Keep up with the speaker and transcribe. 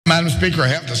Madam Speaker, I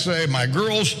have to say, my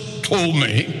girls told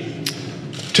me,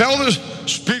 tell the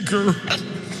Speaker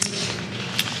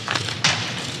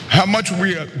how much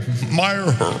we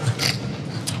admire her.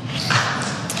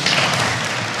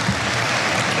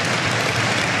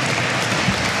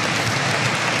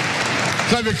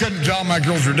 So if you couldn't tell, my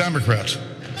girls are Democrats.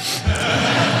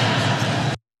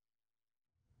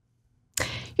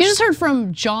 You just heard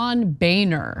from John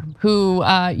Boehner, who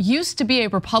used to be a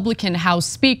Republican House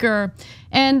Speaker,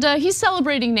 and he's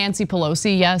celebrating Nancy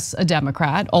Pelosi, yes, a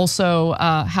Democrat, also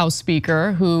House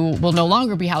Speaker, who will no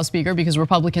longer be House Speaker because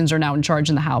Republicans are now in charge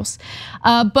in the House.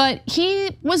 But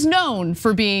he was known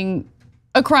for being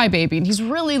a crybaby, and he's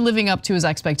really living up to his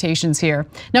expectations here.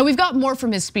 Now, we've got more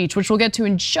from his speech, which we'll get to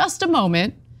in just a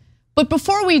moment. But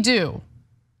before we do,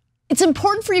 it's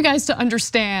important for you guys to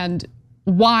understand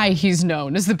why he's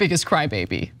known as the biggest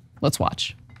crybaby. Let's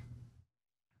watch.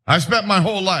 I spent my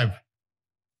whole life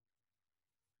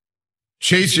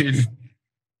chasing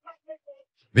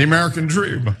the American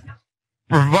dream,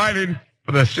 providing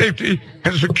for the safety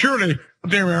and security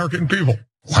of the American people,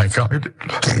 like I did.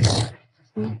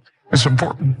 It's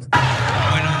important.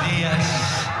 Buenos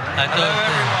días a todos.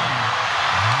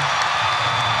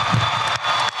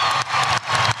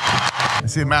 You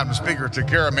see, Madam Speaker took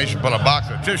care of me. She put a box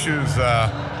of tissues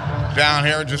down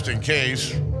here just in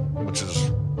case, which is, I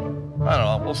don't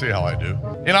know, we'll see how I do.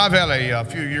 You know, I've had a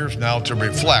few years now to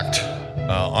reflect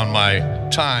on my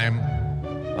time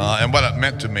and what it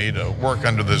meant to me to work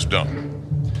under this dome.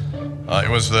 It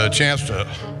was the chance to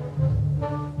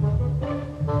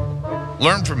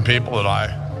learn from people that I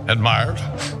admired.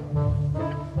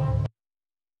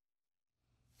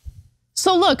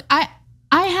 So look, I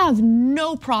have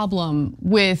no problem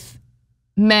with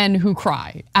men who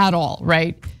cry at all,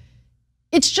 right?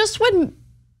 It's just when,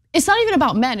 it's not even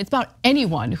about men, it's about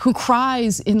anyone who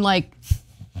cries in like,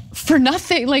 for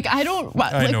nothing. Like I don't,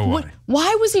 I know why.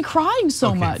 Why was he crying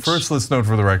so much? First, let's note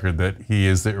for the record that he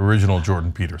is the original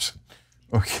Jordan Peterson.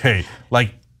 Okay,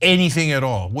 like anything at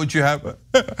all. Would you have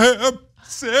a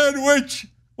sandwich?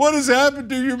 What has happened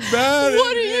to your body?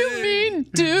 What do you mean,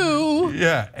 do?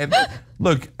 Yeah, and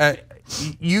look,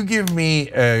 you give me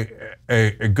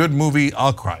a good movie,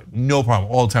 I'll cry, no problem,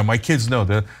 all the time. My kids know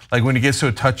that, like when it gets to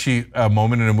a touchy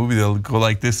moment in a movie, they'll go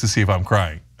like this to see if I'm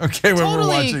crying. Okay, when we're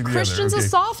watching together. Christian's a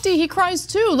softie, he cries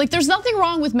too. Like there's nothing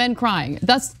wrong with men crying.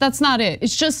 That's not it.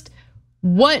 It's just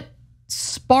what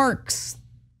sparks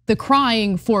the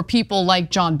crying for people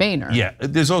like John Boehner. Yeah,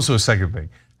 there's also a second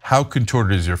thing. How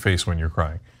contorted is your face when you're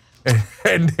crying?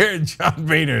 And there, John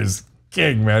Boehner is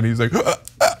king, man. He's like,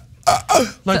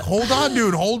 like, hold on,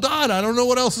 dude, hold on. I don't know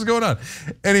what else is going on.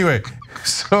 Anyway,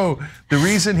 so the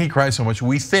reason he cries so much,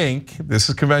 we think, this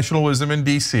is conventional wisdom in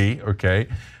DC, okay?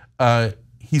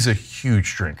 He's a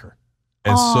huge drinker.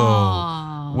 And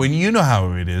so when you know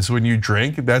how it is, when you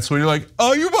drink, that's when you're like,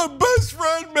 oh, you're my best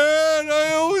friend, man.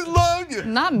 I always loved you.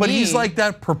 Not me. But he's like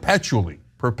that perpetually.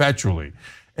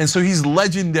 And so he's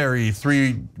legendary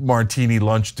 3 martini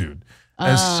lunch dude.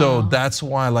 And so that's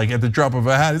why, like at the drop of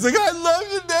a hat, he's like, I love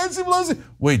you, Nancy Pelosi.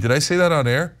 Wait, did I say that on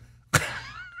air?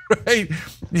 Right?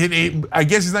 I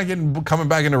guess he's not coming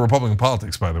back into Republican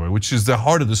politics, by the way, which is the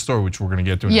heart of the story, which we're gonna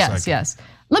get to in a second. Yes.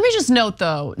 Let me just note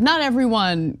though, not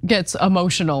everyone gets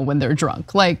emotional when they're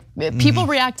drunk. Like people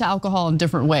react to alcohol in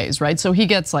different ways, right? So he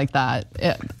gets like that,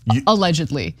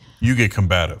 allegedly. You get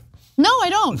combative. No, I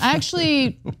don't. I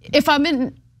actually, if I'm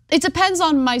in, it depends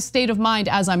on my state of mind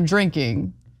as I'm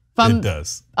drinking. If I'm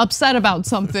upset about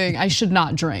something, I should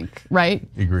not drink, right?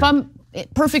 Agreed. If I'm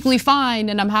perfectly fine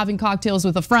and I'm having cocktails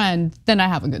with a friend, then I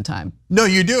have a good time. No,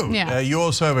 you do. Yeah. You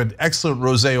also have an excellent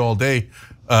rosé all day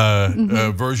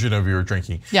version of your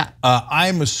drinking. Yeah.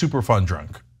 I'm a super fun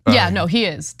drunk. Yeah, no, he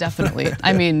is, definitely.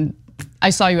 I mean,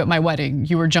 I saw you at my wedding.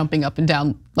 You were jumping up and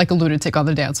down like a lunatic on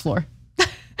the dance floor.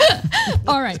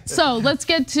 All right, so let's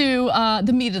get to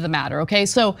the meat of the matter, okay?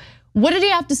 So what did he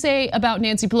have to say about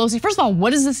Nancy Pelosi? First of all,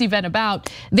 what is this event about?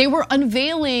 They were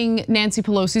unveiling Nancy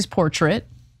Pelosi's portrait,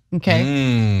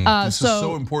 okay? This is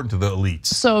so important to the elites.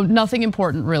 So nothing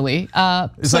important really.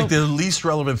 It's like the least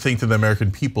relevant thing to the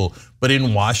American people. But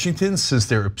in Washington, since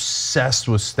they're obsessed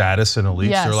with status and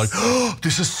elites, they're like, oh,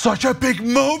 this is such a big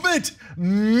moment.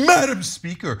 Madam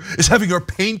Speaker is having her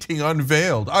painting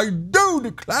unveiled. I do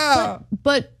declare.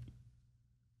 But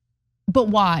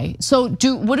why? So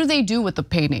what do they do with the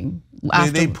painting?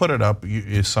 They put it up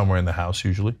somewhere in the house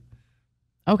usually.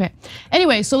 Okay.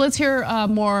 Anyway, so let's hear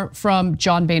more from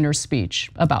John Boehner's speech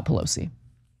about Pelosi.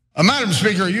 Madam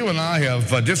Speaker, you and I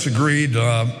have disagreed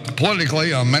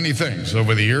politically on many things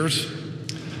over the years,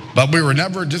 but we were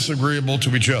never disagreeable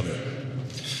to each other.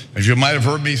 As you might have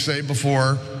heard me say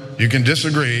before, you can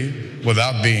disagree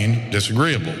without being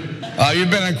disagreeable.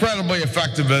 You've been incredibly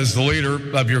effective as the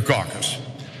leader of your caucus.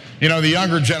 You know, the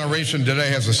younger generation today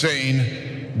has a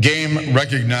saying, game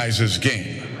recognizes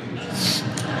game.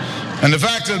 And the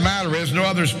fact of the matter is, no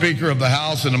other Speaker of the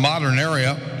House in the modern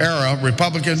era,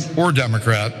 Republican or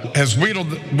Democrat, has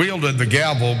wielded the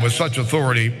gavel with such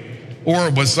authority or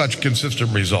with such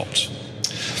consistent results.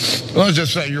 Let's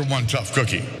just say you're one tough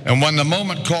cookie. And when the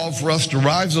moment called for us to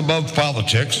rise above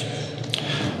politics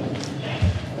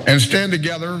and stand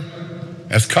together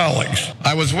as colleagues,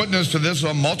 I was witness to this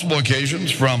on multiple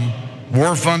occasions, from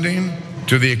war funding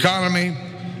to the economy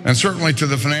and certainly to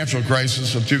the financial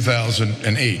crisis of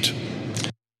 2008.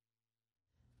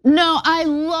 No, I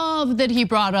love that he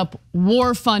brought up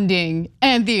war funding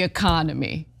and the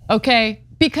economy, okay?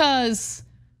 Because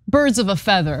birds of a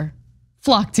feather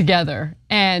flock together.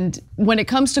 And when it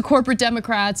comes to corporate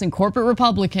Democrats and corporate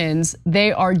Republicans,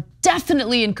 they are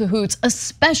definitely in cahoots,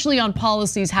 especially on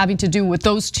policies having to do with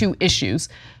those two issues,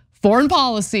 foreign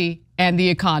policy and the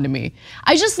economy.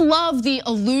 I just love the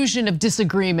illusion of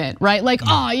disagreement, right? Like,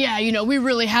 oh yeah, we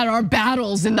really had our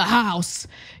battles in the House,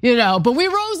 but we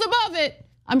rose above it.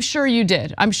 I'm sure you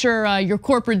did. I'm sure your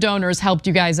corporate donors helped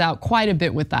you guys out quite a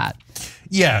bit with that.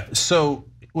 Yeah, so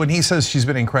when he says she's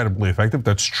been incredibly effective,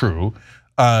 that's true.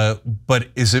 But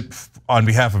is it on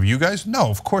behalf of you guys? No,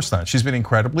 of course not. She's been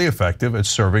incredibly effective at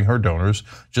serving her donors,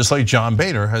 just like John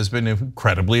Boehner has been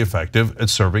incredibly effective at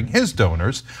serving his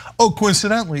donors. Oh,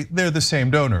 coincidentally, they're the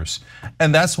same donors.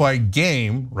 And that's why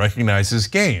game recognizes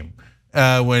game.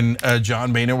 When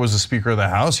John Boehner was the Speaker of the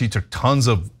House, he took tons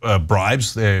of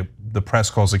bribes. The press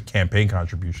calls it campaign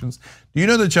contributions. Do you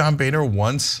know that John Boehner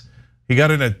once, he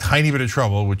got in a tiny bit of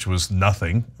trouble, which was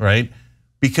nothing, right?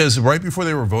 Because right before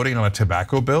they were voting on a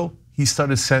tobacco bill, he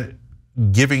started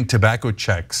giving tobacco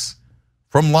checks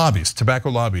from lobbyists, tobacco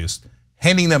lobbyists,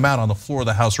 handing them out on the floor of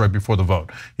the House right before the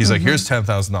vote. He's like, here's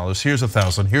 $10,000, here's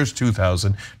 $1,000, here's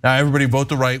 $2,000. Now everybody vote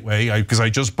the right way because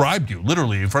I just bribed you,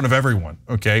 literally in front of everyone,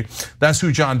 okay? That's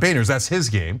who John Boehner is, that's his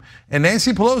game. And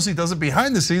Nancy Pelosi does it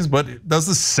behind the scenes, but does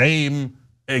the same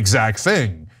exact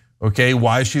thing, okay?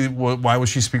 Why was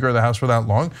she Speaker of the House for that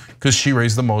long? Because she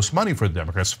raised the most money for the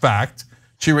Democrats. Fact,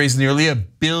 she raised nearly $1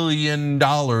 billion,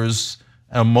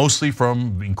 mostly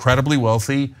from incredibly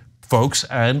wealthy folks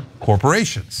and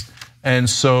corporations. And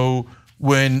so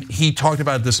when he talked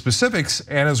about the specifics,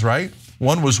 Anna's right.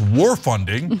 One was war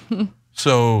funding.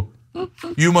 So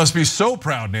you must be so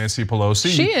proud, Nancy Pelosi.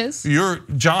 She is.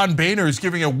 John Boehner is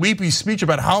giving a weepy speech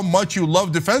about how much you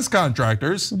love defense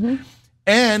contractors.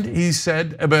 And he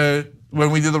said about when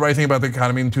we did the right thing about the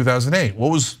economy in 2008. What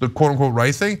was the quote unquote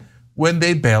right thing? When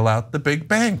they bail out the big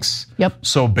banks. Yep.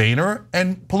 So Boehner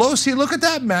and Pelosi, look at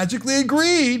that, magically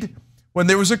agreed. When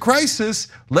there was a crisis,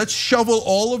 let's shovel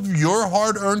all of your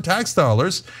hard-earned tax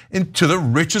dollars into the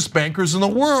richest bankers in the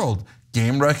world.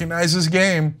 Game recognizes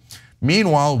game.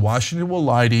 Meanwhile, Washington will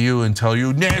lie to you and tell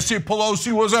you Nancy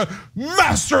Pelosi was a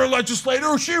master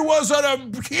legislator. She was a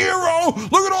hero.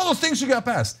 Look at all the things she got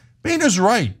passed. Boehner's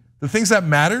right. The things that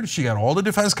mattered, she got all the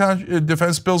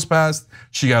defense bills passed.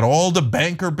 She got all the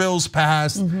banker bills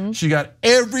passed. She got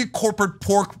every corporate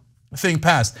pork thing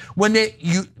passed. When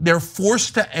they're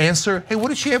forced to answer, hey, what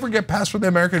did she ever get passed for the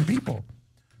American people?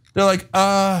 They're like,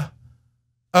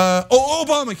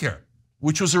 Obamacare,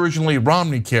 which was originally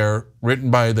Romney Care,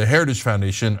 written by the Heritage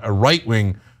Foundation, a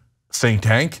right-wing think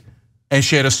tank, and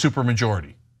she had a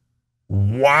supermajority.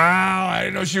 Wow, I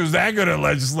didn't know she was that good at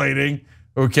legislating,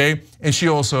 okay? And she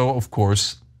also, of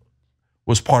course,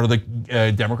 was part of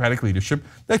the Democratic leadership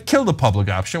that killed the public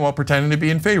option while pretending to be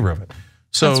in favor of it.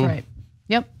 So that's right,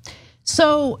 yep.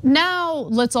 So now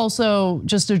let's also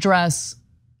just address,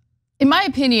 in my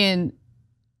opinion,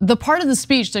 the part of the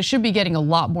speech that should be getting a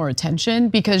lot more attention,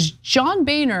 because John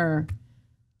Boehner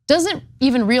doesn't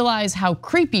even realize how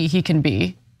creepy he can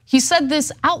be. He said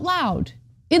this out loud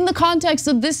in the context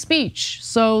of this speech.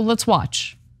 So let's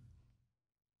watch.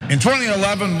 In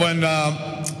 2011, when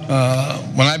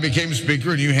I became Speaker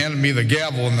and you handed me the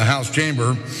gavel in the House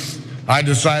chamber, I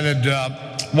decided,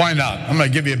 why not? I'm gonna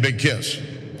give you a big kiss.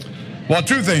 Well,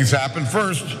 two things happened.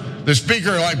 First, the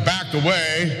Speaker backed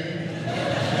away,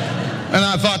 and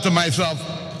I thought to myself,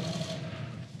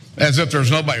 as if there's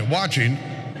nobody watching,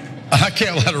 I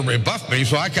can't let her rebuff me,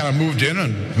 so I kind of moved in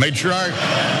and made sure I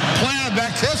planted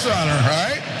that kiss on her,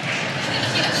 right?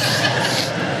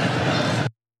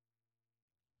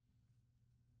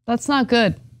 That's not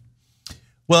good.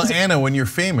 Well, Anna, when you're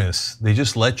famous, they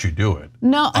just let you do it.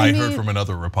 No, I mean, heard from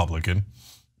another Republican.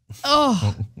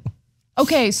 Oh.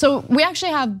 Okay, so we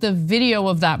actually have the video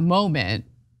of that moment.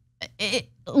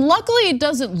 Luckily, it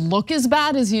doesn't look as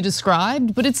bad as you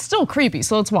described, but it's still creepy,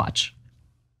 so let's watch.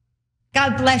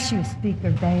 God bless you, Speaker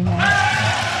Boehner. God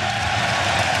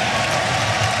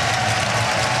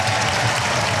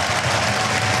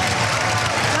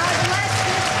bless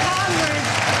this Congress,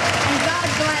 and God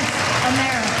bless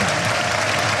America.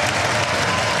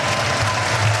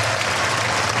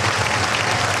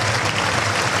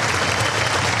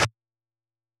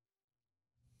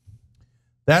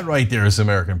 That right there is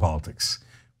American politics.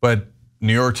 But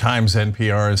New York Times,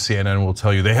 NPR, and CNN will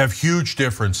tell you they have huge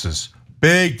differences,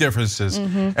 big differences.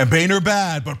 And Boehner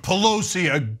bad, but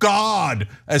Pelosi a god,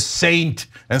 a saint,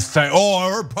 and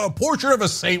a portrait of a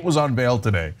saint was unveiled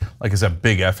today. Like it's a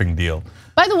big effing deal.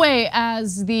 By the way,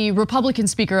 as the Republican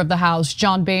Speaker of the House,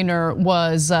 John Boehner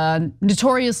was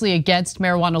notoriously against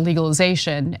marijuana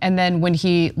legalization, and then when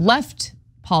he left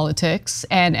politics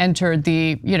and entered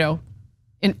the,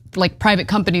 in like private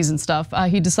companies and stuff,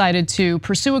 he decided to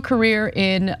pursue a career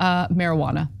in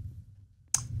marijuana.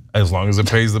 As long as it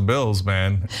pays the bills,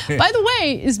 man. By the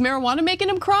way, is marijuana making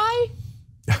him cry?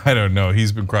 I don't know.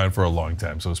 He's been crying for a long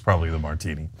time, so it's probably the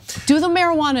martini. Do the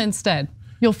marijuana instead.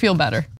 You'll feel better.